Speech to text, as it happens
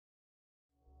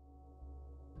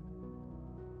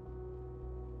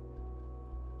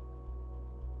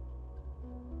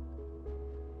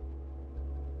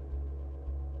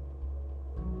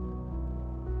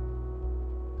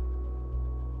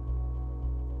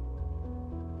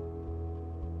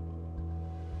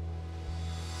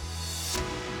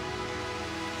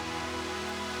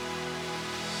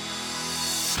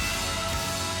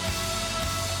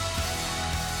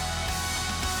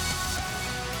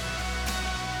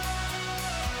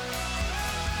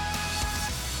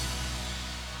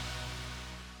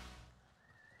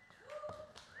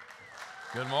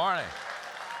Good morning.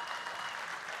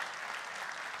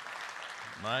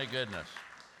 My goodness.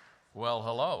 Well,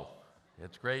 hello.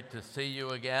 It's great to see you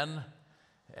again,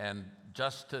 and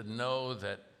just to know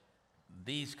that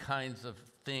these kinds of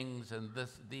things and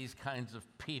these kinds of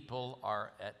people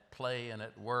are at play and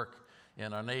at work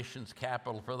in our nation's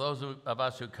capital. For those of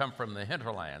us who come from the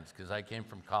hinterlands, because I came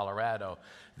from Colorado,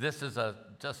 this is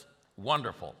just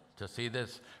wonderful to see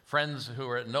this. Friends who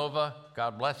are at Nova,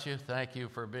 God bless you. Thank you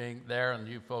for being there, and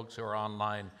you folks who are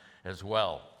online as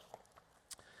well.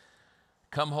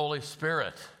 Come, Holy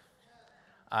Spirit.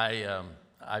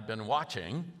 I've been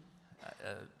watching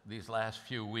these last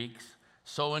few weeks,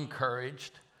 so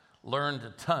encouraged, learned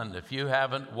a ton. If you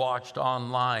haven't watched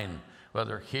online,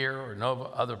 whether here or Nova,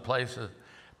 other places,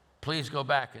 please go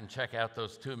back and check out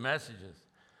those two messages.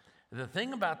 The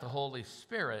thing about the Holy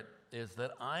Spirit is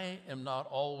that I am not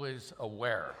always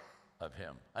aware of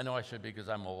him. I know I should be because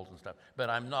I'm old and stuff, but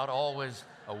I'm not always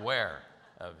aware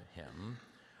of him,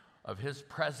 of his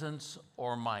presence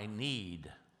or my need.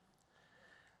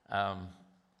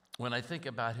 When I think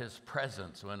about his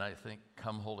presence, when I think,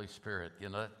 come Holy Spirit,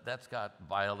 that's got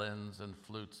violins and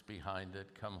flutes behind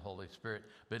it, come Holy Spirit.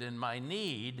 But in my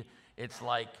need, it's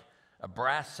like a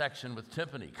brass section with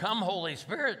timpani. Come Holy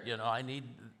Spirit, I need,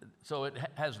 so it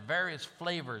has various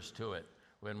flavors to it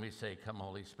when we say come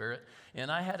Holy Spirit.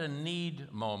 And I had a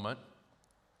need moment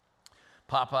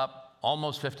pop up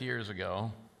almost 50 years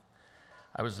ago.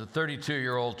 I was a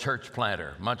 32-year-old church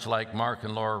planter, much like Mark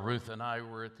and Laura Ruth and I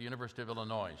were at the University of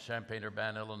Illinois,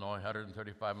 Champaign-Urbana, Illinois,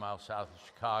 135 miles south of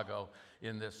Chicago,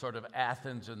 in this sort of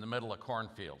Athens in the middle of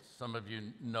cornfields. Some of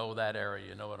you know that area,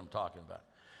 you know what I'm talking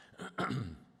about.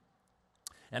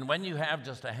 And when you have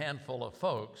just a handful of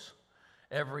folks,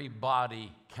 every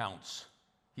body counts.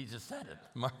 He just said it.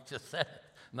 Mark just said it.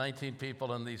 19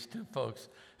 people and these two folks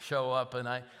show up. And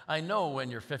I know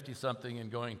when you're 50-something and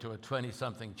going to a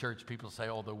 20-something church, people say,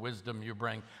 oh, the wisdom you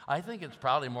bring. I think it's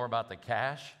probably more about the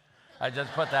cash. I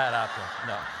just put that out there.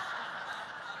 No.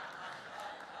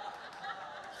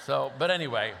 So, but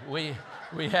anyway, we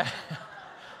had,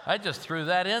 I just threw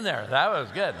that in there. That was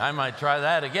good. I might try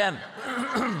that again.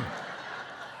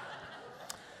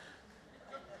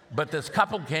 But this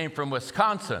couple came from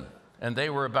Wisconsin, and they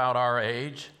were about our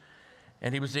age.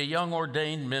 And he was a young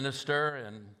ordained minister,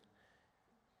 and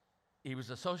he was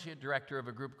associate director of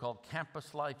a group called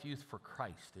Campus Life Youth for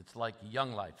Christ. It's like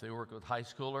Young Life. They work with high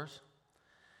schoolers.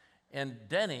 And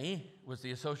Denny was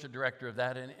the associate director of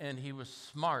that, and he was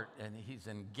smart, and he's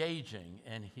engaging,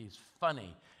 and he's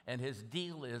funny. And his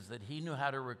deal is that he knew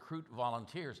how to recruit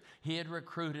volunteers. He had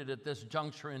recruited at this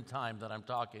juncture in time that I'm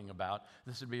talking about.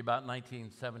 This would be about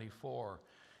 1974.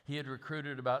 He had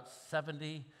recruited about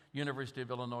 70 University of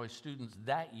Illinois students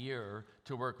that year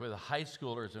to work with high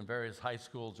schoolers in various high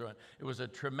schools. It was a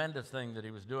tremendous thing that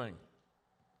he was doing.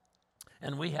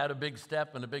 And we had a big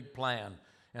step and a big plan.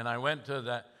 And I went to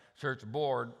that church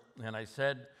board and I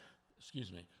said,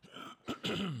 excuse me,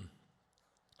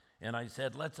 and I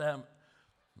said, let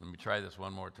me try this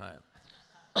one more time.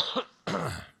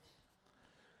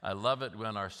 I love it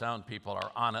when our sound people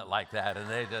are on it like that, and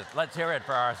they just, let's hear it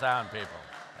for our sound people.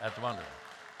 That's wonderful.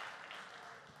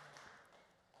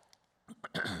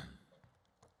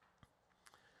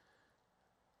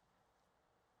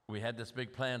 We had this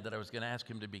big plan that I was going to ask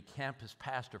him to be campus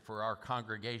pastor for our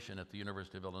congregation at the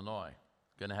University of Illinois.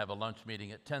 Going to have a lunch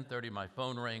meeting at 10:30. My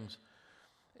phone rings,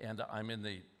 and I'm in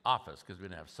the office because we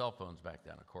didn't have cell phones back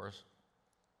then, of course.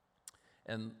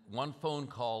 And one phone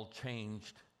call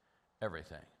changed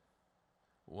everything.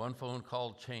 One phone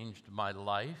call changed my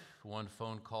life. One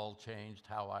phone call changed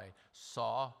how I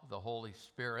saw the Holy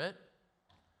Spirit.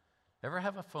 Ever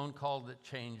have a phone call that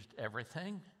changed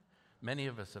everything? Many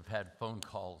of us have had phone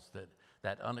calls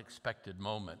that unexpected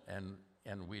moment,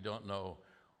 and we don't know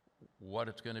what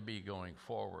it's going to be going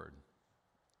forward.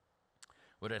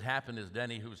 What had happened is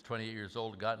Denny, who was 28 years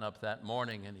old, gotten up that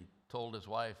morning, and he told his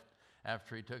wife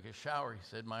after he took his shower, he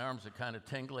said, my arms are kind of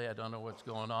tingly. I don't know what's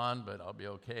going on, but I'll be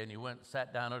okay. And he went and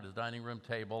sat down at his dining room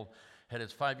table, had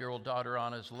his 5-year-old daughter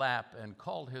on his lap, and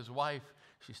called his wife.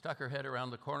 She stuck her head around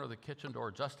the corner of the kitchen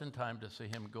door just in time to see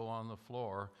him go on the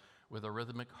floor with a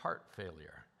rhythmic heart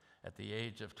failure at the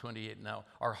age of 28. Now,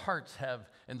 our hearts have,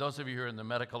 and those of you who are in the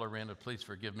medical arena, please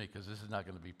forgive me because this is not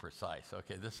going to be precise.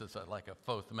 Okay, this is like a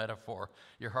Foth metaphor.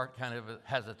 Your heart kind of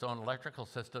has its own electrical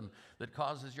system that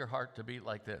causes your heart to beat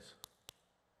like this.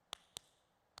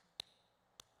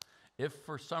 If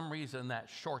for some reason that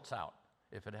shorts out,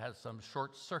 if it has some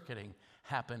short circuiting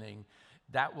happening,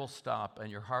 that will stop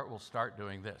and your heart will start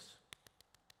doing this.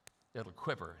 It'll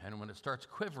quiver, and when it starts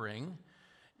quivering,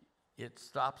 it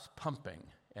stops pumping.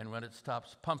 And when it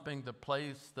stops pumping, the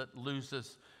place that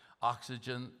loses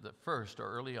oxygen the first or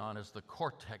early on is the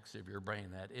cortex of your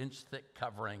brain, that inch-thick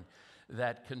covering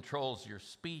that controls your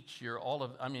speech,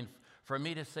 for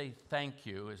me to say thank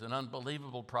you is an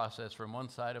unbelievable process from one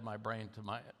side of my brain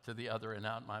to the other and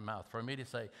out my mouth. For me to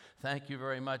say, thank you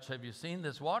very much, have you seen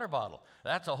this water bottle?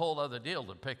 That's a whole other deal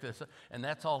to pick this up. And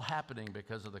that's all happening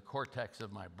because of the cortex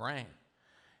of my brain.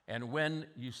 And when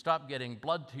you stop getting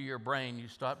blood to your brain, you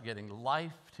stop getting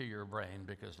life to your brain,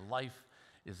 because life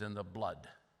is in the blood.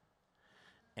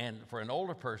 And for an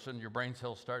older person, your brain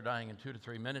cells start dying in 2 to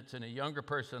 3 minutes. And a younger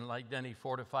person like Denny,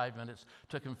 4 to 5 minutes.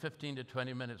 Took him 15 to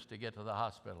 20 minutes to get to the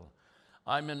hospital.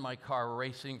 I'm in my car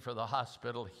racing for the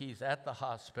hospital. He's at the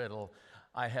hospital.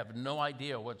 I have no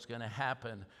idea what's going to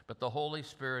happen, but the Holy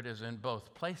Spirit is in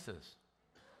both places,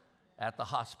 at the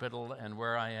hospital and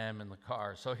where I am in the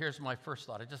car. So here's my first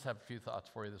thought. I just have a few thoughts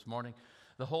for you this morning.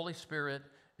 The Holy Spirit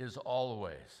is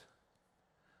always.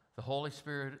 The Holy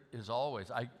Spirit is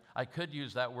always. I could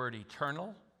use that word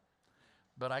eternal,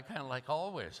 but I kind of like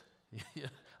always.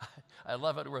 I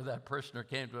love it where that parishioner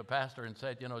came to a pastor and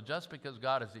said, just because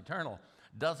God is eternal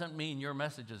doesn't mean your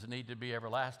messages need to be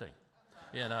everlasting.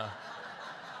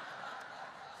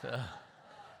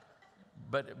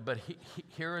 But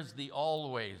here is the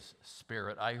always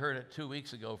Spirit. I heard it 2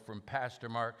 weeks ago from Pastor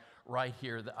Mark right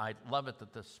here. I love it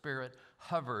that the Spirit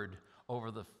hovered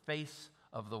over the face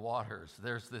of the waters.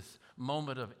 There's this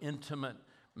moment of intimate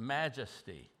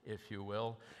majesty, if you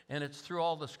will, and it's through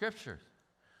all the Scriptures.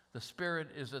 The Spirit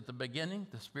is at the beginning,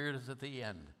 the Spirit is at the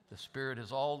end. The Spirit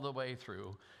is all the way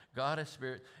through. God is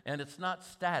Spirit, and it's not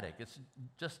static. It's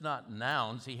just not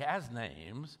nouns. He has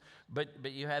names, but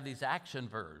you have these action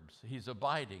verbs. He's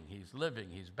abiding, He's living,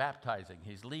 He's baptizing,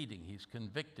 He's leading, He's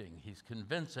convicting, He's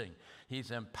convincing,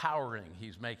 He's empowering,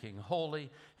 He's making holy,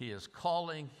 He is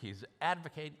calling, He's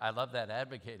advocating. I love that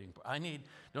advocating.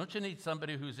 Don't you need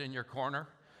somebody who's in your corner?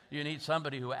 You need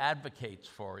somebody who advocates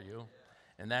for you,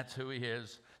 and that's who He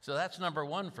is. So that's number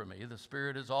one for me. The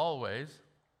Spirit is always.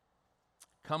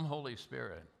 Come, Holy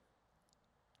Spirit.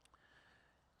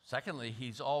 Secondly,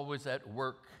 He's always at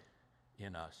work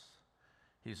in us.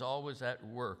 He's always at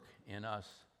work in us.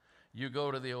 You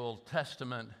go to the Old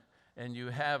Testament and you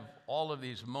have all of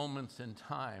these moments in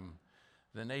time.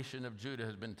 The nation of Judah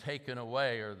has been taken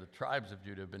away, or the tribes of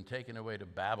Judah have been taken away to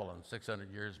Babylon 600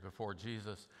 years before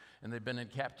Jesus, and they've been in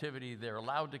captivity. They're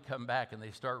allowed to come back, and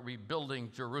they start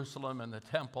rebuilding Jerusalem and the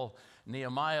temple.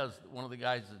 Nehemiah's one of the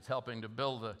guys that's helping to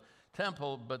build the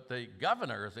temple, but the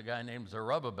governor is a guy named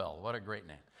Zerubbabel. What a great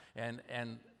name.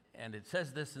 And it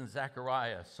says this in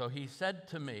Zechariah. So he said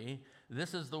to me,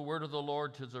 this is the word of the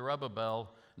Lord to Zerubbabel,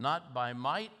 not by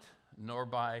might nor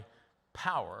by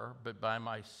power, but by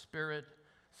my Spirit,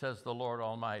 says the Lord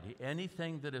Almighty.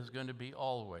 Anything that is going to be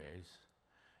always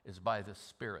is by the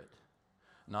Spirit,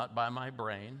 not by my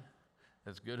brain,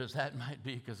 as good as that might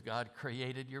be, because God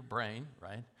created your brain,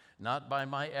 right? Not by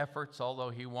my efforts, although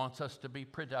He wants us to be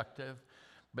productive,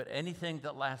 but anything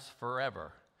that lasts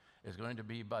forever is going to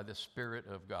be by the Spirit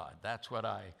of God. That's what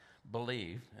I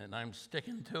believe, and I'm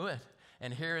sticking to it.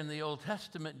 And here in the Old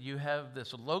Testament, you have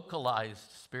this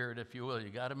localized Spirit, if you will. You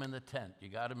got Him in the tent. You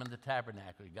got Him in the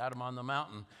tabernacle. You got Him on the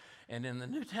mountain. And in the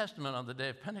New Testament, on the day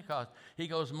of Pentecost, He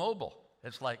goes mobile.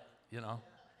 It's like,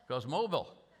 goes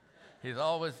mobile. He's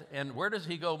always, and where does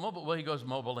He go mobile? Well, He goes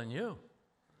mobile in you.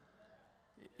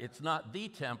 It's not the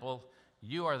temple.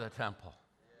 You are the temple.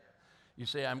 You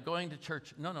say, I'm going to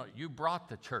church. No, you brought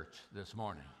the church this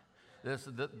morning.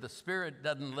 The Spirit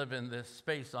doesn't live in this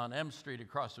space on M Street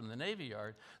across from the Navy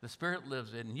Yard. The Spirit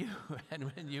lives in you.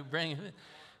 And when you bring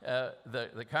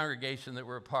the congregation that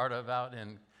we're a part of out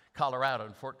in Colorado,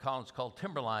 in Fort Collins, called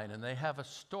Timberline, and they have a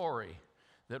story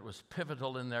that was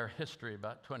pivotal in their history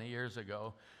about 20 years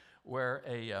ago, where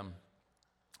a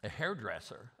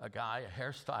hairdresser, a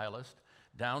hairstylist,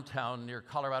 downtown near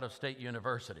Colorado State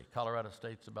University. Colorado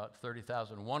State's about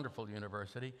 30,000, wonderful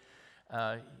university.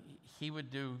 He would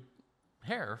do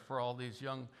hair for all these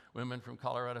young women from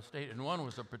Colorado State, and one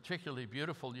was a particularly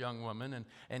beautiful young woman,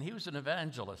 and he was an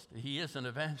evangelist. He is an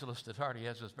evangelist at heart. He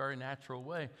has this very natural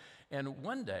way. And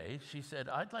one day, she said,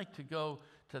 I'd like to go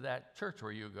to that church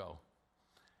where you go.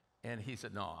 And he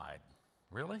said, no,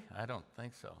 really? I don't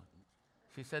think so.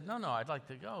 She said, no, I'd like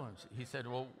to go. And he said,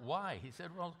 well, why? He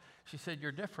said, well, she said,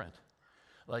 you're different.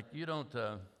 Like, you don't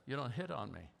hit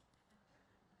on me.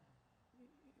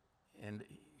 And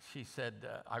she said,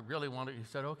 I really want to. He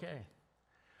said, okay.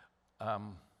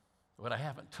 What I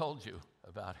haven't told you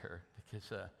about her, because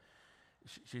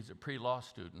she's a pre-law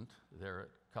student there at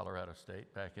Colorado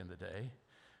State back in the day,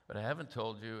 but I haven't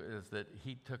told you is that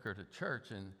he took her to church,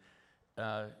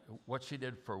 what she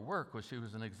did for work was she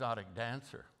was an exotic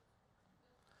dancer.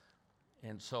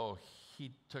 And so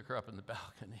he took her up in the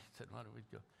balcony. He said, why don't we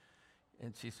go?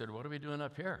 And she said, what are we doing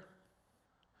up here?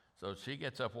 So she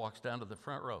gets up, walks down to the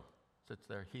front row, sits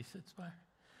there. He sits by her.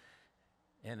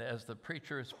 And as the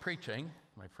preacher is preaching,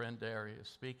 my friend Derry is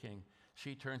speaking,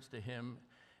 she turns to him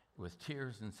with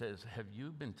tears and says, have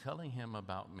you been telling him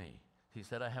about me? He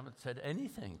said, I haven't said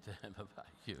anything to him about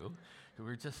you.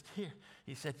 We're just here.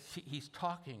 He said, he's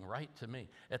talking right to me.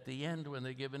 At the end, when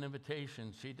they give an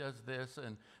invitation, she does this,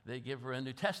 and they give her a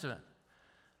New Testament.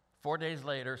 4 days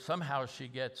later, somehow she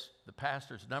gets the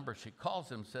pastor's number. She calls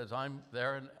him, says, I'm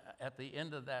there. And at the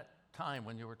end of that time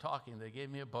when you were talking, they gave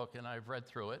me a book, and I've read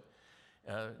through it.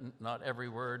 Not every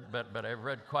word, but I've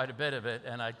read quite a bit of it.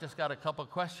 And I just got a couple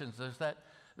questions.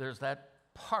 There's that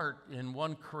part in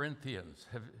 1 Corinthians.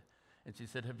 And she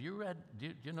said, have you read, do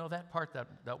you know that part,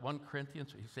 that 1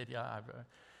 Corinthians? He said, yeah.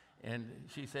 And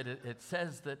she said, it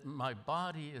says that my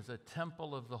body is a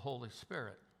temple of the Holy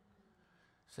Spirit.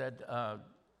 She said,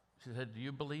 do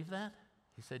you believe that?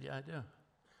 He said, yeah, I do.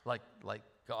 Like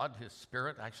God, his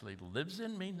Spirit actually lives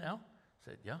in me now?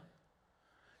 I said, yeah.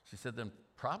 She said, then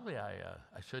probably I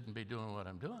shouldn't be doing what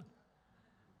I'm doing.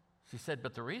 She said,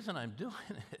 but the reason I'm doing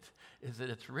it is that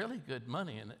it's really good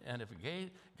money. And if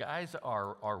guys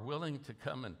are willing to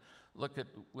come and look at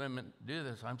women do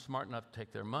this, I'm smart enough to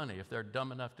take their money. If they're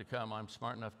dumb enough to come, I'm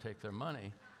smart enough to take their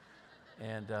money.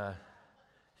 And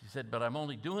she said, but I'm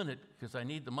only doing it because I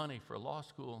need the money for law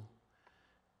school.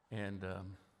 And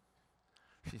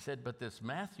she said, but this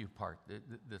Matthew part,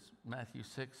 this Matthew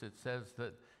 6, it says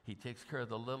that he takes care of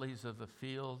the lilies of the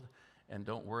field and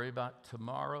don't worry about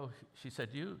tomorrow. She said,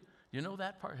 you know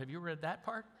that part? Have you read that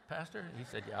part, Pastor? He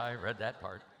said, yeah, I read that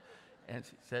part. And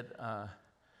she said,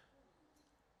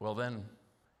 well then,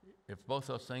 if both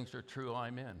those things are true,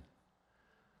 I'm in.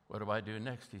 What do I do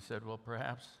next? He said, well,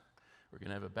 perhaps we're going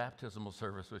to have a baptismal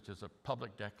service, which is a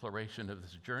public declaration of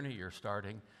this journey you're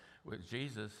starting with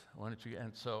Jesus. Why don't you?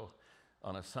 And so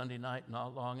on a Sunday night,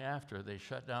 not long after, they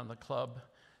shut down the club.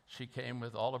 She came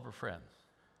with all of her friends,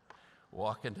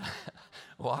 walking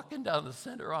down the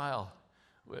center aisle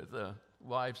with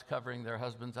wives covering their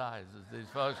husbands' eyes as these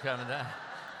folks coming down.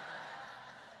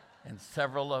 And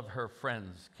several of her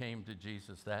friends came to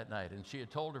Jesus that night. And she had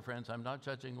told her friends, I'm not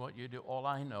judging what you do. All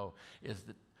I know is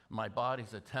that my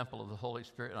body's a temple of the Holy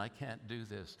Spirit, and I can't do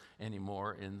this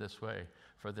anymore in this way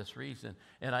for this reason.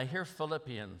 And I hear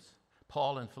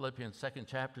Paul in Philippians 2nd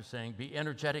chapter saying, be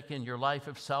energetic in your life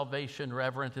of salvation,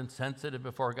 reverent and sensitive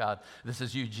before God. This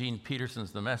is Eugene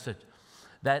Peterson's The Message.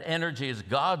 That energy is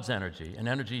God's energy, an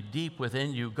energy deep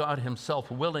within you, God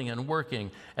himself willing and working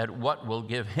at what will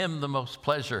give him the most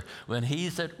pleasure. When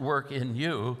he's at work in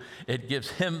you, it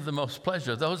gives him the most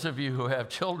pleasure. Those of you who have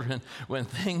children, when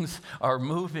things are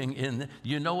moving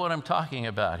you know what I'm talking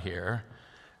about here.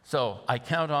 So I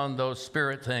count on those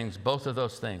spirit things, both of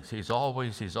those things. He's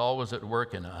always at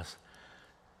work in us.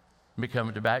 Let me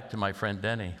come back to my friend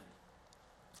Denny.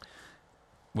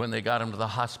 When they got him to the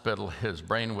hospital, his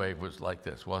brainwave was like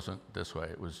this, wasn't this way.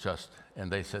 It was just,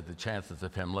 and they said the chances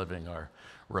of him living are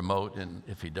remote, and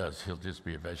if he does, he'll just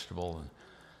be a vegetable. And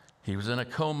he was in a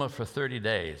coma for 30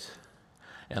 days,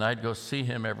 and I'd go see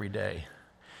him every day.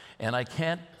 And I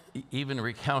can't, even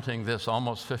recounting this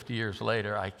almost 50 years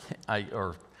later,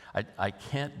 I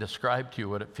can't describe to you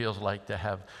what it feels like to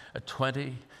have a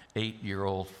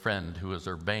 28-year-old friend who is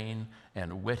urbane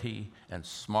and witty and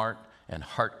smart and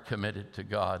heart committed to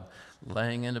God,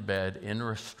 laying in a bed in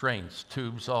restraints,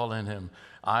 tubes all in him,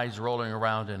 eyes rolling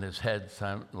around in his head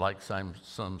like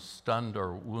some stunned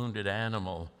or wounded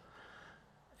animal.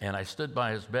 And I stood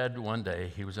by his bed one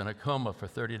day. He was in a coma for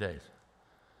 30 days.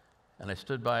 And I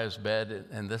stood by his bed,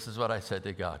 and this is what I said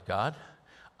to God. God,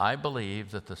 I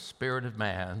believe that the spirit of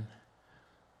man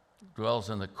dwells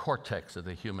in the cortex of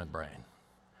the human brain.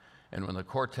 And when the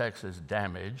cortex is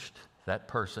damaged, that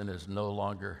person is no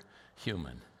longer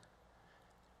human.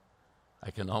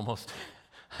 I can almost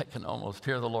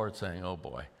hear the Lord saying, oh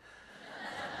boy,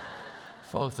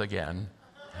 Foth again,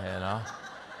 you know.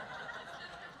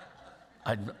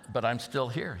 But I'm still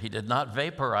here. He did not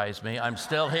vaporize me. I'm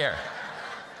still here.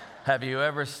 Have you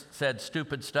ever said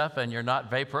stupid stuff and you're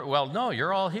not Well, no,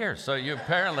 you're all here. So you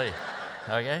apparently,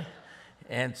 okay?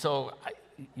 And so,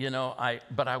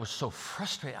 but I was so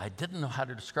frustrated. I didn't know how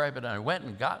to describe it. And I went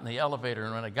and got in the elevator.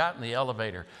 And when I got in the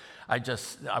elevator, I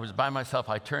was by myself.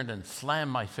 I turned and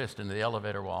slammed my fist into the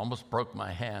elevator wall, almost broke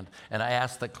my hand. And I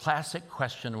asked the classic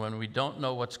question when we don't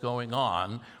know what's going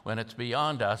on, when it's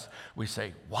beyond us, we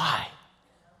say, why?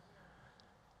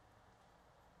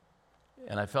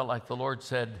 And I felt like the Lord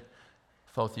said,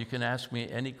 Foth, you can ask me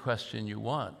any question you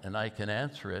want, and I can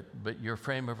answer it, but your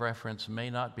frame of reference may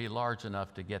not be large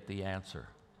enough to get the answer.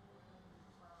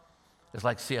 It's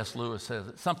like C.S. Lewis says,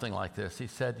 something like this. He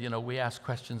said, we ask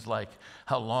questions like,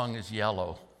 how long is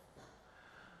yellow?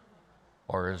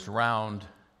 Or is round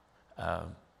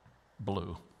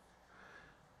blue?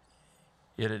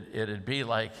 It'd be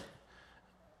like,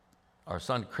 our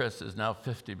son Chris is now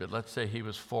 50, but let's say he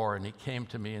was 4, and he came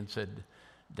to me and said,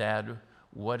 Dad,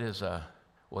 what's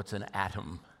an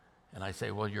atom? And I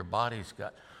say, well, your body's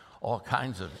got all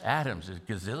kinds of atoms. There's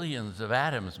gazillions of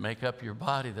atoms make up your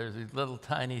body. There's these little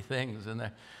tiny things in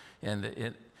there.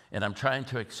 And I'm trying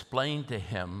to explain to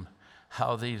him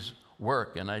how these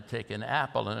work. And I take an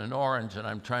apple and an orange, and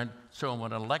I'm trying to show him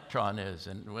what an electron is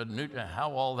and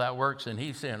how all that works. And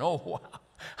he's saying, oh, wow,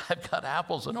 I've got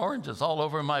apples and oranges all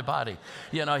over my body.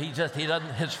 He doesn't,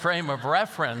 his frame of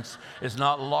reference is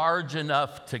not large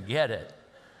enough to get it.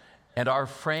 And our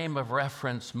frame of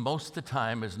reference most of the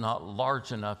time is not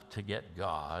large enough to get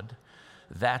God.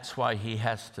 That's why he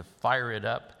has to fire it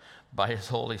up by his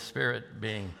Holy Spirit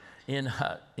being in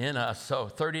us. So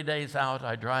 30 days out,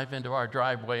 I drive into our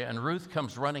driveway, and Ruth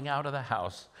comes running out of the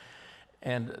house.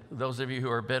 And those of you who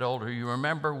are a bit older, you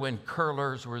remember when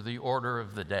curlers were the order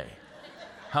of the day.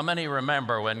 How many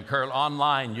remember when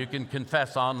online, you can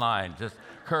confess online, just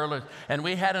curlers. And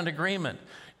we had an agreement,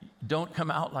 don't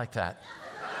come out like that.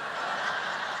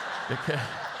 Because,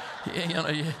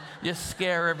 you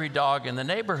scare every dog in the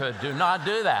neighborhood. Do not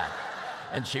do that.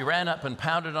 And she ran up and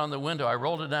pounded on the window. I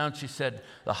rolled it down. She said,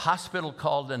 the hospital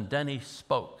called and Denny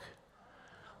spoke.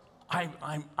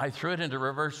 I threw it into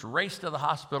reverse, raced to the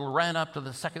hospital, ran up to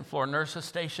the second floor nurse's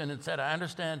station and said, I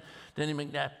understand Denny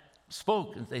McNabb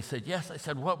spoke. And they said, yes. I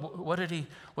said, what did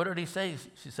he say?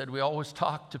 She said, we always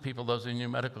talk to people, those in the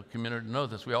medical community know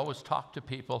this, we always talk to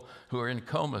people who are in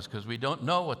comas because we don't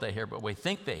know what they hear, but we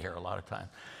think they hear a lot of time.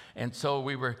 And so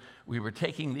we were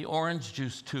taking the orange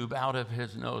juice tube out of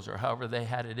his nose, or however they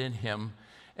had it in him,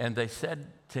 and they said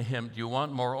to him, do you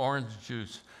want more orange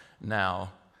juice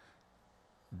now,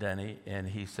 Denny? And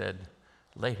he said,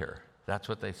 later. That's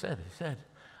what they said. He said,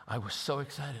 I was so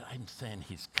excited. I'm saying,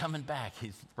 he's coming back.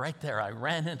 He's right there. I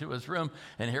ran into his room,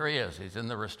 and here he is. He's in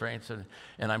the restraints,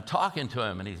 and I'm talking to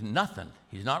him, and he's nothing.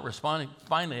 He's not responding.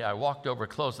 Finally, I walked over,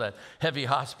 closed that heavy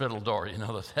hospital door.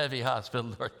 Those heavy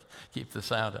hospital doors keep the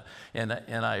sound up. And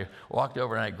I walked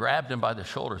over, and I grabbed him by the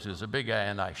shoulders. He was a big guy,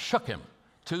 and I shook him,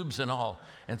 tubes and all,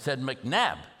 and said,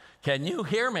 McNabb, can you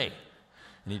hear me?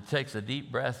 And he takes a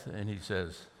deep breath, and he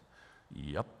says,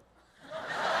 yep.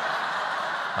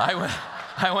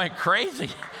 I went crazy.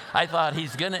 I thought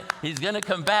he's gonna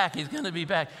come back. He's gonna be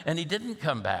back. And he didn't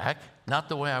come back, not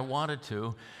the way I wanted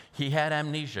to. He had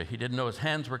amnesia. He didn't know his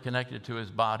hands were connected to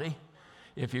his body.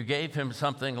 If you gave him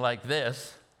something like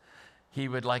this, he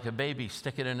would, like a baby,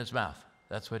 stick it in his mouth.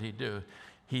 That's what he'd do.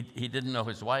 He didn't know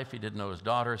his wife. He didn't know his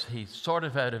daughters. He sort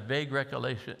of had a vague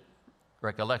recollection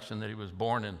that he was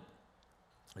born in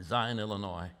Zion,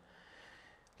 Illinois.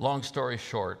 Long story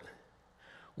short,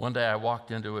 one day I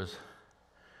walked into his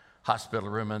hospital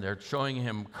room, and they're showing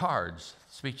him cards,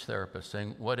 speech therapist,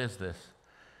 saying, what is this?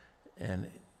 And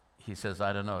he says,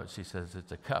 I don't know. She says,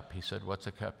 it's a cup. He said, what's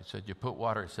a cup? He said, you put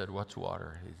water. He said, what's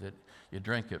water? He said, you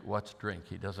drink it. What's drink?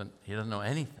 He doesn't know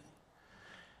anything.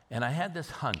 And I had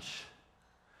this hunch.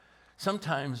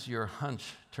 Sometimes your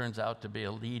hunch turns out to be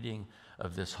a leading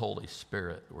of this Holy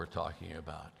Spirit we're talking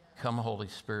about. Come, Holy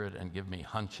Spirit, and give me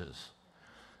hunches.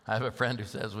 I have a friend who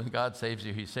says, when God saves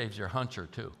you, he saves your huncher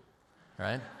too,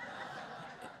 right?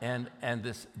 And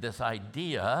this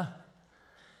idea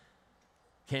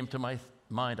came to my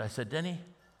mind. I said, Denny,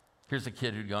 here's a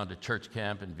kid who'd gone to church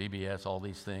camp and VBS, all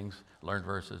these things, learned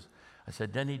verses. I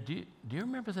said, Denny, do you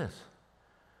remember this?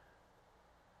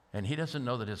 And he doesn't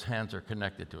know that his hands are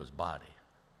connected to his body.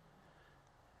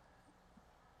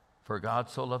 For God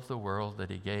so loved the world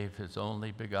that he gave his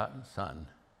only begotten Son.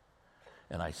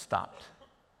 And I stopped.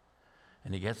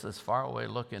 And he gets this faraway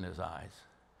look in his eyes.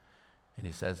 And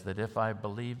he says that if I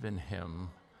believe in him,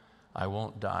 I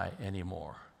won't die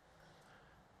anymore.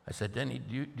 I said, Denny,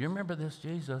 do you remember this?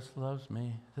 Jesus loves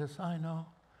me, this I know,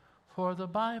 for the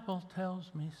Bible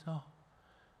tells me so.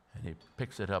 And he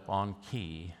picks it up on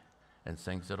key and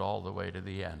sings it all the way to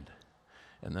the end.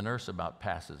 And the nurse about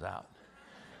passes out.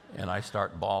 And I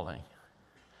start bawling.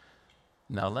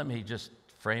 Now let me just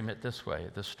frame it this way.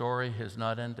 The story has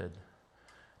not ended.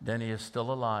 Denny is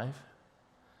still alive.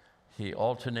 He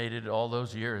alternated all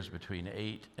those years between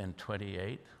 8 and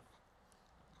 28.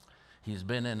 He's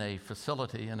been in a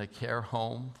facility, in a care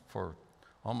home for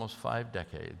almost 5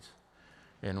 decades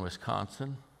in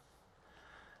Wisconsin.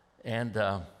 And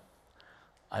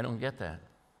I don't get that.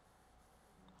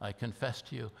 I confess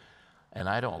to you, and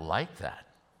I don't like that,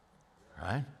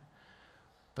 right?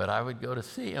 But I would go to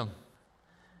see him,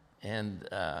 and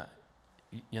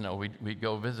we'd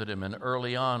go visit him. And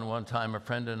early on, one time, a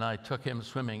friend and I took him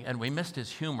swimming, and we missed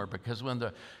his humor, because when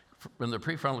the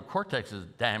prefrontal cortex is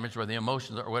damaged, or the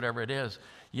emotions, or whatever it is,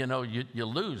 you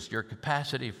lose your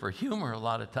capacity for humor a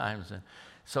lot of times. And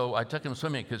so I took him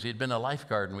swimming because he'd been a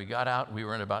lifeguard, and we got out, and we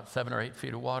were in about 7 or 8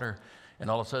 feet of water, and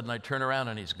all of a sudden I turn around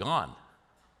and he's gone.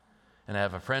 And I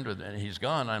have a friend with me, and he's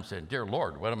gone. I'm saying, dear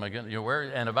Lord, what am I going to, where?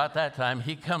 And about that time,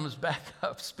 he comes back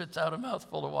up, spits out a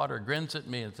mouthful of water, grins at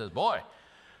me, and says, boy,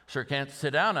 sure can't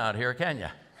sit down out here, can you?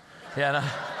 Yeah,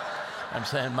 I'm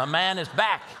saying, my man is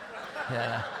back.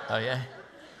 Yeah, oh yeah.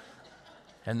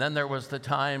 And then there was the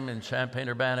time in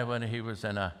Champaign-Urbana when he was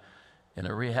in a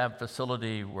rehab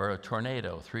facility where a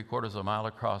tornado, 3/4 of a mile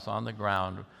across on the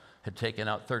ground, had taken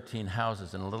out 13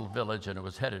 houses in a little village, and it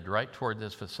was headed right toward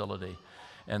this facility.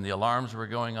 And the alarms were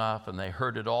going off, and they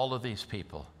herded all of these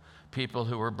people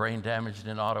who were brain damaged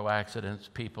in auto accidents,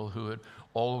 people who had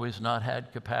always not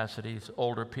had capacities,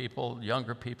 older people,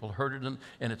 younger people, herded them,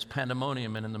 and it's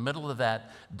pandemonium. And in the middle of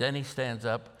that, Denny stands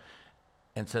up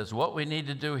and says, what we need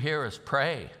to do here is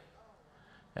pray.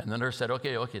 And the nurse said,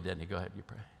 okay, Denny, go ahead, you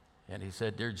pray. And he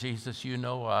said, dear Jesus, you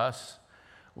know us.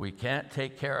 We can't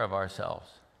take care of ourselves.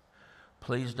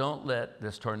 Please don't let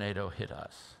this tornado hit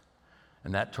us.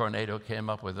 And that tornado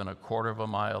came up within 1/4 of a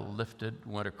mile, lifted,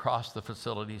 went across the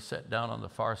facility, set down on the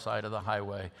far side of the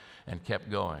highway, and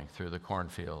kept going through the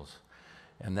cornfields.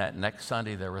 And that next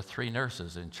Sunday, there were 3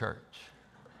 nurses in church.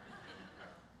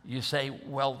 You say,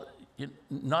 well,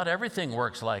 not everything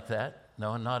works like that.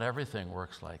 No, not everything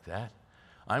works like that.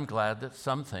 I'm glad that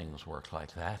some things work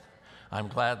like that. I'm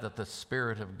glad that the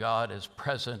Spirit of God is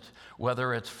present,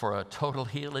 whether it's for a total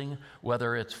healing,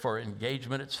 whether it's for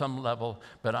engagement at some level.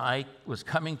 But I was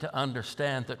coming to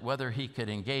understand that whether he could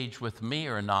engage with me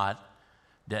or not,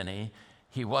 Denny,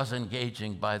 he was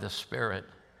engaging by the Spirit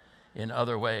in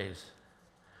other ways.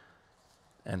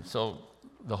 And so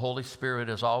the Holy Spirit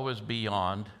is always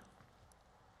beyond,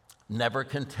 never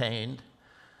contained.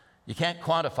 You can't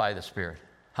quantify the Spirit.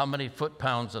 How many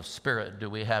foot-pounds of Spirit do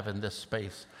we have in this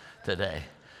space today?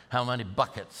 How many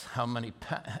buckets? How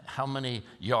many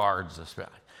yards of Spirit?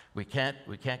 We can't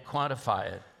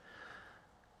quantify it.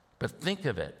 But think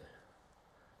of it,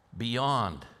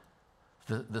 beyond.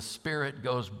 The Spirit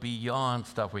goes beyond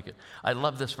stuff we could. I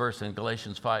love this verse in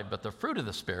Galatians 5, but the fruit of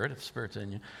the Spirit, if the Spirit's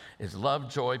in you, is love,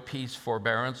 joy, peace,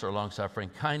 forbearance, or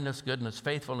long-suffering, kindness, goodness,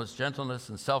 faithfulness, gentleness,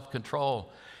 and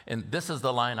self-control. And this is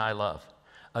the line I love.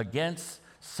 Against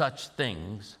such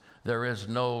things there is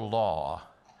no law.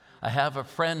 I have a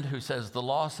friend who says the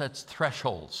law sets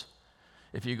thresholds.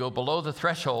 If you go below the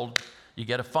threshold, you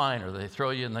get a fine, or they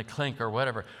throw you in the clink, or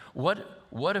whatever.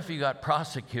 What if you got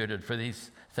prosecuted for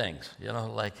these things?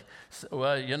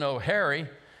 Harry,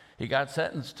 he got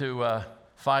sentenced to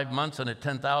 5 months and a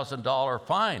 $10,000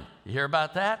 fine. You hear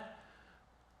about that?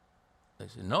 They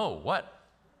said, no, what?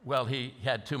 Well, he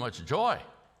had too much joy.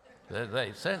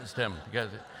 They sentenced him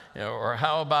because, or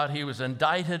how about he was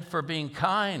indicted for being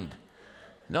kind?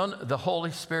 No, the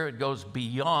Holy Spirit goes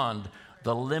beyond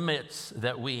the limits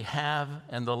that we have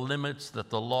and the limits that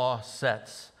the law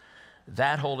sets.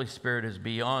 That Holy Spirit is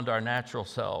beyond our natural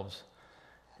selves.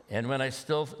 And when I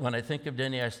think of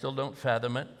Denny, I still don't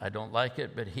fathom it. I don't like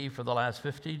it, but he, for the last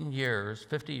 50 years,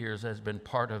 has been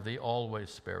part of the always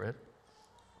Spirit.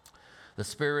 The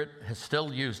Spirit has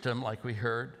still used him, like we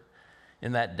heard.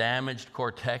 In that damaged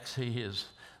cortex, he is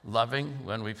loving.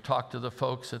 When we've talked to the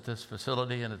folks at this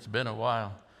facility, and it's been a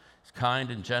while, he's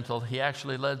kind and gentle. He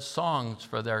actually led songs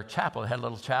for their chapel, had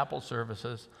little chapel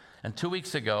services. And 2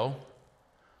 weeks ago,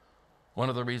 one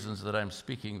of the reasons that I'm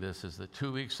speaking this is that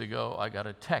 2 weeks ago, I got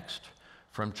a text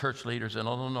from church leaders in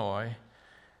Illinois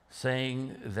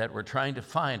saying that we're trying to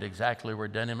find exactly where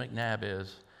Denny McNabb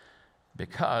is,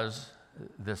 because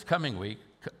this coming week,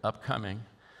 upcoming,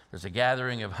 there's a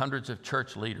gathering of hundreds of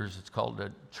church leaders. It's called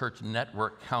a Church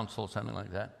Network Council, something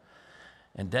like that.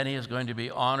 And Denny is going to be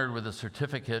honored with a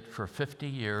certificate for 50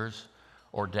 years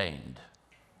ordained.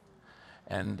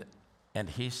 And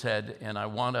he said,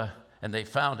 and they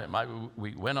found him.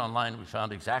 We went online, we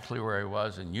found exactly where he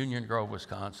was in Union Grove,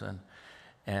 Wisconsin.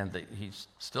 And he's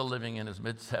still living in his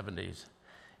mid-70s.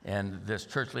 And this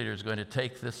church leader is going to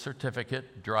take this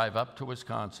certificate, drive up to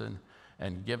Wisconsin,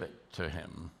 and give it to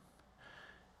him.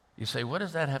 You say, what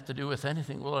does that have to do with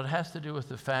anything? Well, it has to do with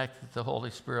the fact that the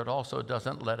Holy Spirit also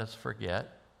doesn't let us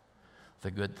forget the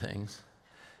good things.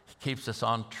 He keeps us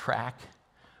on track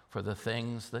for the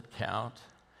things that count.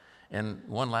 And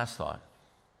one last thought.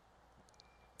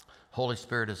 Holy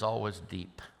Spirit is always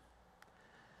deep.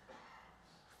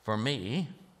 For me,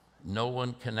 no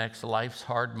one connects life's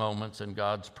hard moments in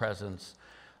God's presence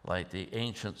like the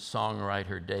ancient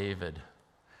songwriter David.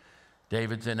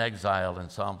 David's in exile in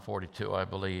Psalm 42, I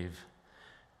believe,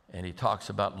 and he talks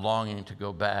about longing to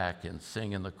go back and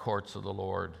sing in the courts of the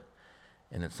Lord.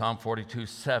 And in Psalm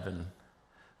 42:7,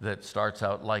 that starts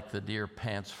out, like the deer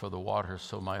pants for the water,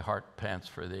 so my heart pants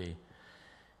for thee.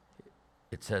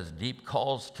 It says, deep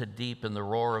calls to deep in the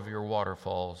roar of your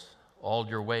waterfalls. All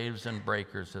your waves and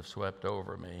breakers have swept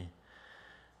over me.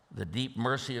 The deep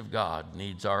mercy of God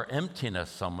needs our emptiness,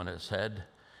 someone has said,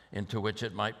 into which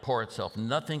it might pour itself.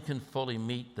 Nothing can fully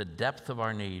meet the depth of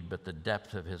our need but the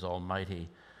depth of his almighty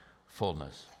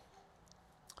fullness.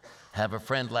 Have a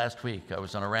friend last week. I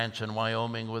was on a ranch in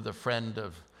Wyoming with a friend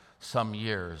of some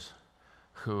years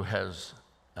who has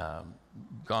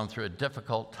gone through a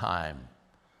difficult time.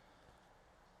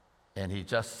 And he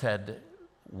just said,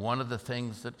 one of the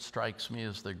things that strikes me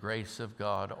is the grace of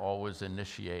God always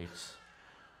initiates.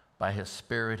 By his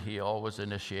Spirit, he always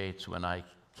initiates when I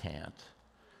can't.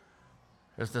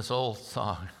 There's this old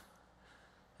song.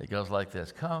 It goes like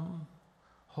this. Come,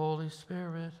 Holy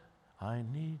Spirit, I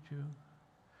need you.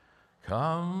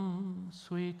 Come,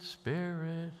 sweet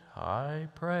Spirit, I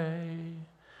pray.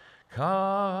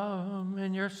 Come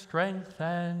in your strength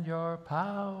and your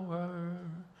power.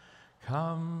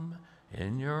 Come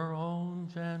in your own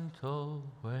gentle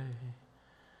way.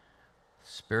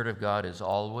 Spirit of God is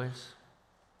always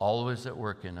at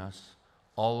work in us,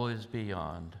 always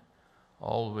beyond,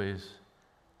 always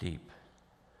deep.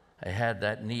 I had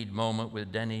that need moment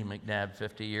with Denny McNabb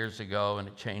 50 years ago, and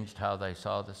it changed how they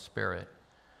saw the Spirit.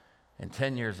 And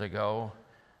 10 years ago,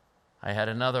 I had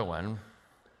another one.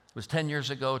 It was 10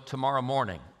 years ago tomorrow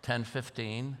morning,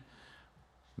 10:15,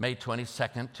 May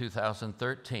 22nd,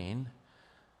 2013.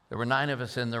 There were 9 of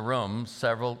us in the room.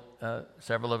 Several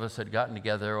of us had gotten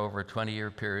together over a 20-year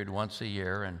period once a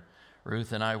year, and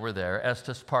Ruth and I were there.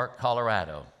 Estes Park,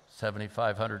 Colorado,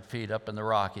 7,500 feet up in the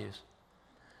Rockies.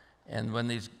 And when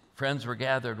these friends were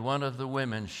gathered, one of the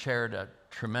women shared a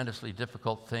tremendously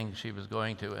difficult thing she was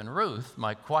going to. And Ruth,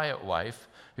 my quiet wife,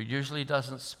 who usually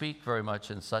doesn't speak very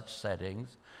much in such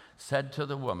settings, said to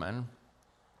the woman,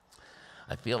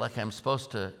 I feel like I'm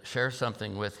supposed to share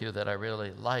something with you that I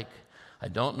really like. I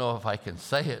don't know if I can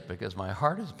say it because my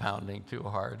heart is pounding too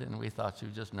hard. And we thought she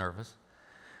was just nervous.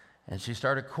 And she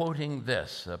started quoting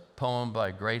this, a poem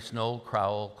by Grace Noel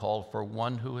Crowell called For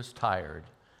One Who Is Tired.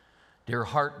 Dear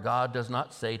heart, God does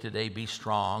not say today, be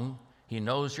strong. He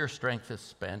knows your strength is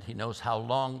spent. He knows how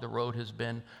long the road has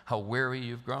been, how weary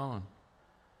you've grown.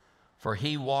 For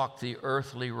he walked the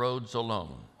earthly roads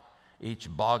alone, each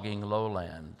bogging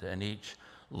lowland and each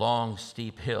long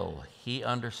steep hill. He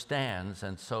understands,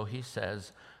 and so he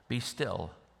says, be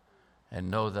still and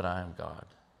know that I am God.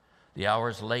 The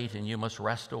hour's late and you must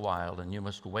rest a while, and you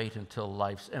must wait until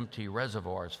life's empty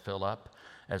reservoirs fill up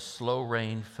as slow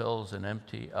rain fills an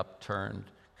empty, upturned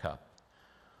cup.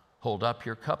 Hold up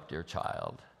your cup, dear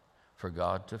child, for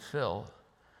God to fill.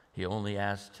 He only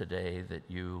asks today that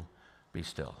you be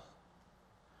still.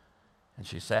 And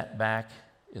she sat back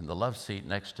in the love seat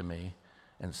next to me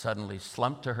and suddenly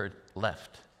slumped to her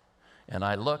left. And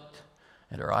I looked,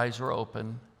 and her eyes were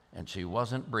open, and she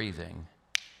wasn't breathing,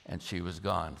 and she was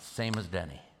gone, same as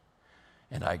Denny.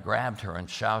 And I grabbed her and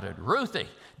shouted, Ruthie,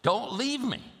 don't leave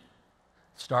me.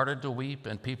 Started to weep,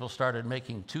 and people started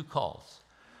making 2 calls.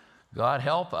 God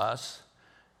help us,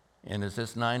 and is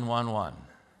this 911?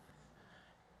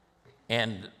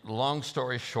 And long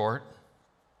story short,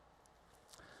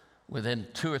 within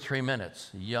 2 or 3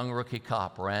 minutes, a young rookie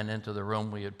cop ran into the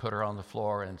room. We had put her on the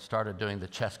floor and started doing the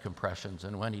chest compressions.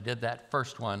 And when he did that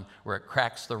first one where it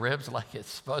cracks the ribs like it's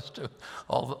supposed to,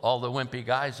 all the wimpy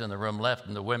guys in the room left,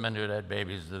 and the women who had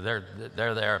babies, they're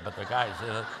there, but the guys,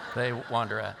 they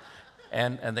wander out.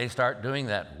 And they start doing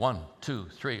that 1, 2,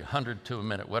 3, 100 to a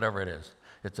minute, whatever it is.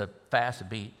 It's a fast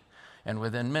beat. And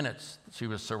within minutes, she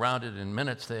was surrounded. In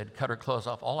minutes, they had cut her clothes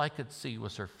off. All I could see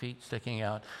was her feet sticking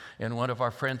out. And one of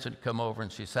our friends had come over,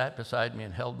 and she sat beside me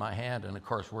and held my hand. And, of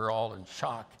course, we're all in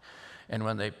shock. And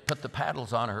when they put the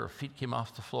paddles on her, her feet came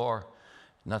off the floor.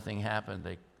 Nothing happened.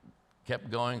 They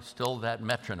kept going, still that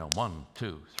metronome. 1,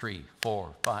 2, 3,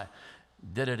 4, 5.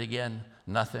 Did it again,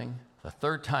 nothing. The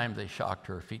third time they shocked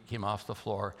her, feet came off the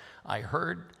floor. I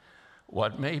heard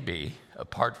what may be,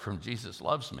 apart from Jesus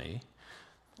loves me,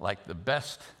 like the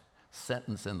best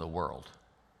sentence in the world.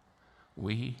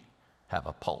 We have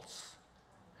a pulse.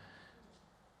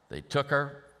 They took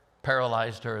her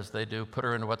paralyzed her as they do, put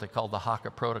her into what they call the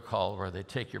Haka protocol, where they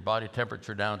take your body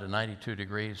temperature down to 92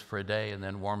 degrees for a day and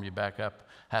then warm you back up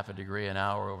half a degree an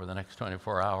hour over the next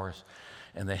 24 hours.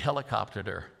 And they helicoptered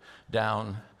her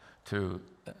down to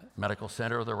Medical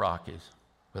Center of the Rockies.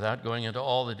 Without going into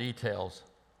all the details,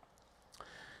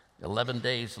 11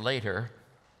 days later,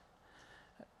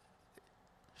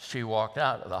 she walked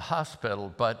out of the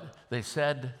hospital, but they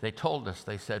told us,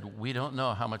 we don't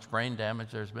know how much brain damage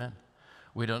there's been.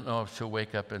 We don't know if she'll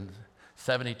wake up in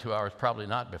 72 hours, probably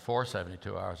not before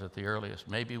 72 hours at the earliest,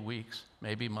 maybe weeks,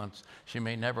 maybe months. She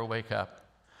may never wake up.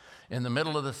 In the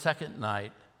middle of the second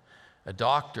night, a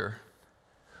doctor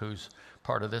who's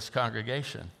part of this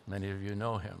congregation, many of you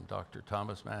know him, Dr.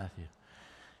 Thomas Matthew,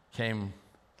 came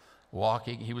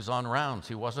walking. He was on rounds.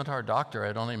 He wasn't our doctor.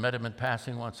 I'd only met him in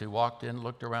passing once. He walked in,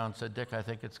 looked around, said, "Dick, I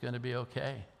think it's going to be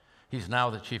okay." He's now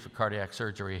the chief of cardiac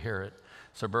surgery here at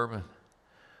Suburban.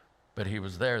 But he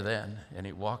was there then, and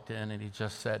he walked in and he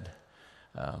just said,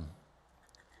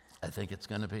 "I think it's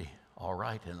going to be all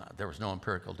right." And there was no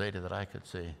empirical data that I could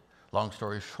see. Long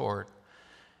story short,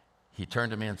 he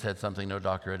turned to me and said something no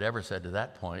doctor had ever said to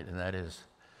that point, and that is,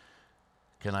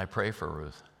 "Can I pray for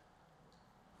Ruth?"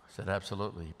 I said,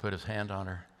 "Absolutely." He put his hand on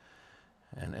her,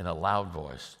 and in a loud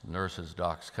voice, nurses,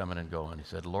 docs coming and going, he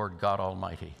said, "Lord God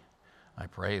Almighty, I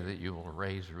pray that you will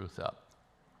raise Ruth up.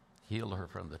 Heal her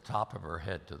from the top of her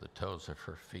head to the toes of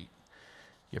her feet.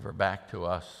 Give her back to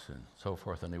us," and so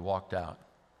forth. And he walked out.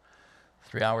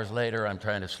 3 hours later, I'm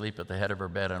trying to sleep at the head of her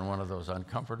bed on one of those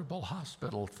uncomfortable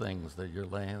hospital things that you're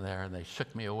laying there, and they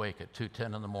shook me awake at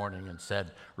 2:10 in the morning and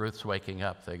said, "Ruth's waking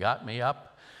up." They got me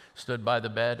up, stood by the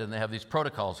bed, and they have these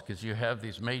protocols because you have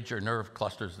these major nerve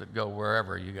clusters that go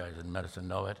wherever. You guys in medicine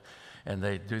know it. And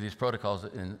they do these protocols,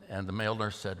 and the male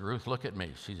nurse said, "Ruth, look at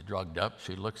me." She's drugged up.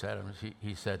 She looks at him.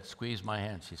 He said, "Squeeze my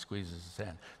hand." She squeezes his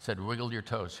hand. Said, "Wiggle your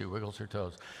toes." She wiggles her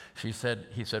toes. He said,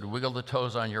 "Wiggle the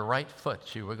toes on your right foot."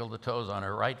 She wiggled the toes on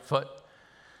her right foot.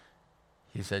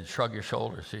 He said, "Shrug your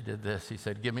shoulders." She did this. He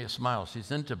said, "Give me a smile." She's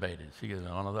intubated. She gives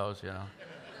one of those, you know.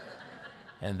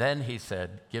 And then he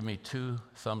said, "Give me 2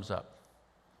 thumbs up."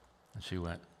 And she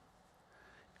went,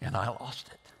 and I lost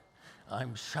it.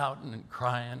 I'm shouting and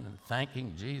crying and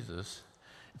thanking Jesus.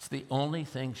 It's the only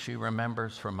thing she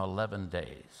remembers from 11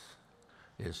 days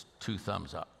is 2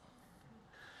 thumbs up.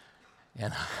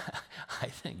 And I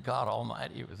think God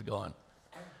Almighty was going,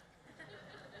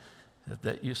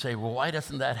 that you say, "Well, why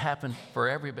doesn't that happen for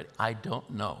everybody?" I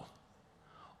don't know.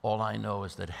 All I know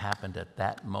is that it happened at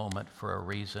that moment for a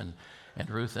reason. And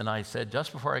Ruth and I said,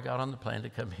 just before I got on the plane to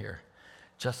come here,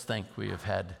 just think we have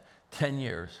had 10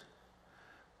 years.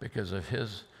 Because of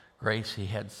his grace, he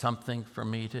had something for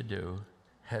me to do,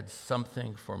 had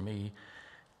something for me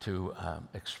to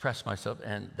express myself,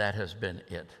 and that has been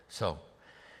it. So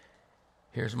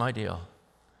here's my deal.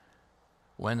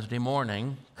 Wednesday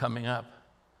morning, coming up,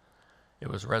 it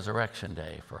was Resurrection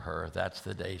Day for her. That's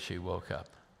the day she woke up.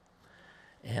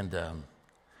 And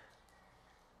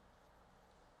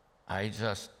I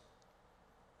just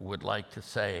would like to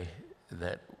say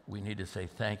that we need to say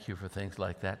thank you for things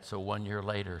like that. So 1 year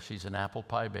later, she's an apple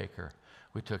pie baker.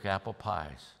 We took apple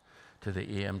pies to the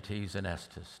EMTs in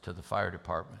Estes, to the fire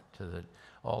department, to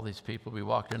all these people. We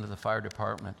walked into the fire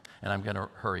department, and I'm going to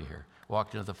hurry here.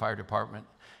 Walked into the fire department,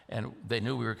 and they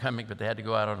knew we were coming, but they had to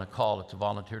go out on a call. It's a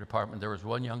volunteer department. There was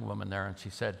one young woman there, and she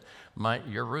said,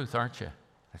 "You're Ruth, aren't you?"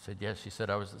 I said, "Yes." She said,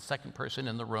 "I was the second person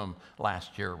in the room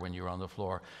last year when you were on the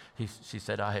floor." She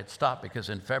said, "I had stopped because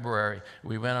in February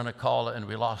we went on a call and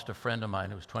we lost a friend of mine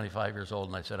who was 25 years old."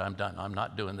 And I said, "I'm done. I'm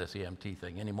not doing this EMT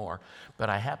thing anymore." But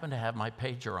I happened to have my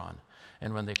pager on.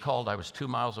 And when they called, I was 2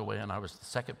 miles away and I was the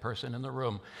second person in the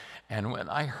room. And when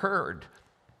I heard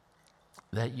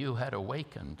that you had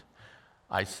awakened,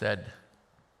 I said,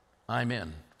 "I'm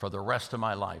in. For the rest of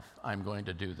my life, I'm going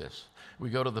to do this."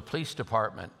 We go to the police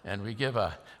department and we give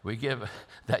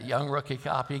that young rookie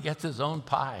cop, he gets his own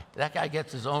pie. That guy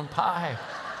gets his own pie.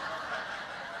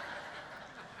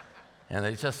 And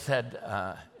they just said,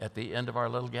 at the end of our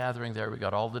little gathering there, we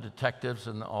got all the detectives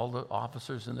and all the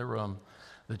officers in the room.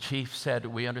 The chief said,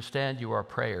 "We understand you are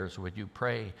prayers. Would you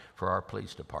pray for our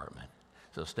police department?"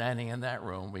 So standing in that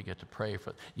room, we get to pray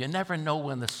for. You never know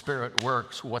when the Spirit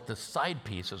works, what the side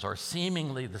pieces or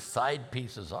seemingly the side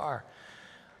pieces are.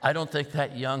 I don't think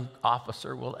that young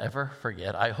officer will ever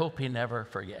forget. I hope he never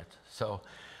forgets. So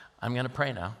I'm going to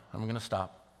pray now. I'm going to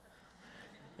stop.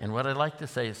 And what I'd like to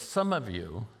say is some of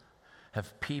you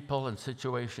have people and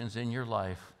situations in your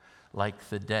life like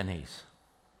the Denny's.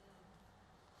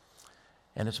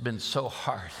 And it's been so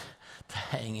hard to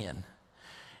hang in.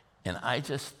 And I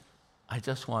just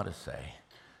want to say,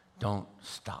 don't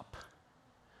stop.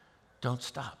 don't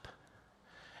stop.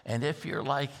 And if you're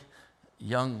like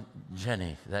young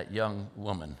Jenny, that young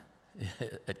woman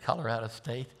at Colorado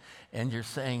State, and you're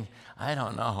saying, I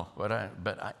don't know,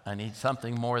 but I need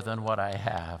something more than what I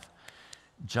have,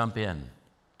 jump in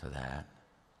to that.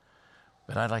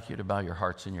 But I'd like you to bow your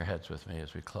hearts and your heads with me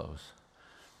as we close.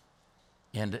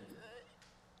 And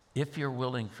if you're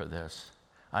willing for this,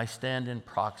 I stand in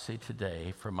proxy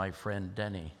today for my friend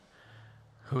Denny,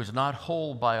 who is not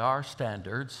whole by our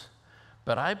standards,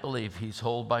 but I believe he's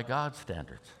whole by God's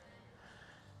standards.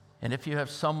 And if you have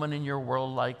someone in your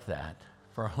world like that,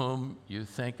 for whom you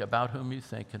think, about whom you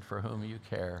think, and for whom you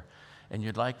care, and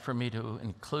you'd like for me to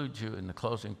include you in the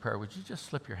closing prayer, would you just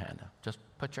slip your hand up? Just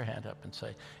put your hand up and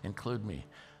say, include me.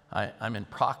 I'm in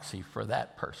proxy for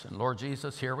that person. Lord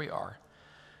Jesus, here we are.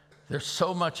 There's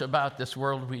so much about this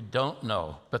world we don't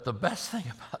know, but the best thing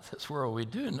about this world we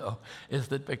do know is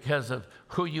that because of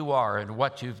who you are and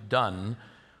what you've done,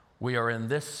 we are in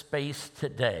this space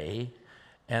today,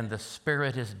 and the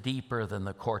Spirit is deeper than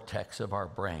the cortex of our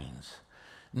brains.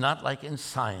 Not like in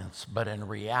science, but in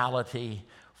reality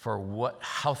for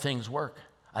how things work.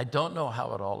 I don't know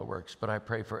how it all works, but I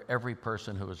pray for every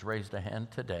person who has raised a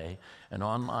hand today and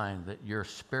online that your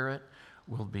Spirit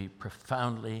will be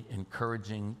profoundly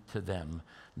encouraging to them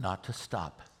not to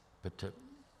stop, but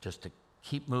just to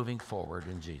keep moving forward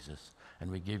in Jesus.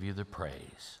 And we give you the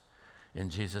praise. In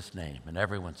Jesus' name. And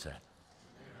everyone said,